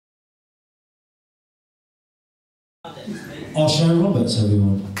Osian Roberts,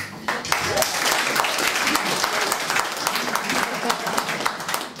 everyone.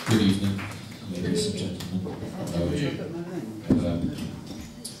 Good evening, ladies and gentlemen.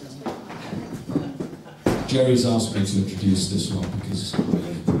 Jerry's asked me to introduce this one because I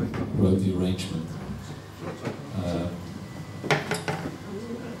wrote the arrangement. I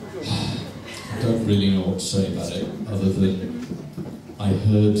don't really know what to say about it, other than I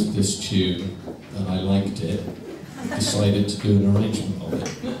heard this tune and I liked it, decided to do an arrangement of it.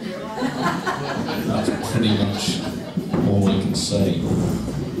 That's pretty much all I can say.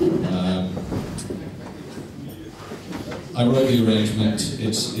 I wrote the arrangement.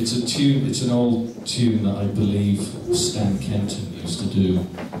 It's a tune. It's an old tune that I believe Stan Kenton used to do,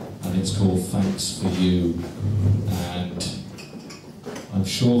 and it's called "Thanks for You." And I'm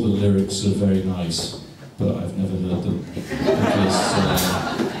sure the lyrics are very nice, but I've never heard them because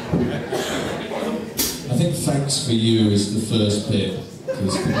I think "Thanks for You" is the first bit,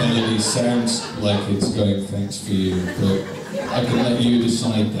 because the melody sounds like it's going "Thanks for you," but I can let you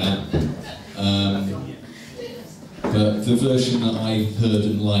decide that. But the version that I heard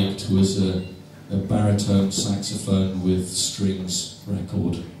and liked was a baritone saxophone with strings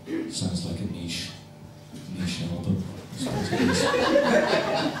record. Sounds like a niche album, I suppose it is.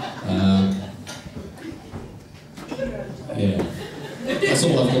 Yeah, that's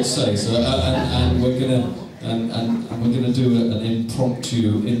all I've got to say. So, and we're gonna do an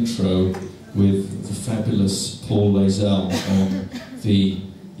impromptu intro with the fabulous Paul Lazelle on the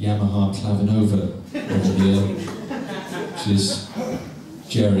Yamaha Clavinova over here, which is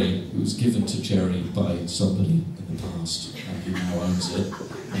Jerry. It was given to Jerry by somebody in the past, and he now owns it.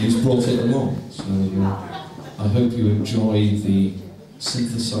 And he's brought it along. So I hope you enjoy the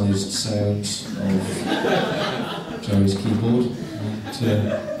synthesized sounds of Jerry's keyboard.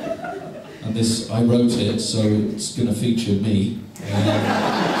 And this, I wrote it, so it's going to feature me. And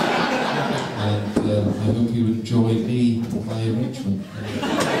I hope you enjoy my arrangement.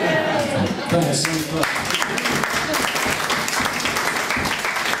 Thanks.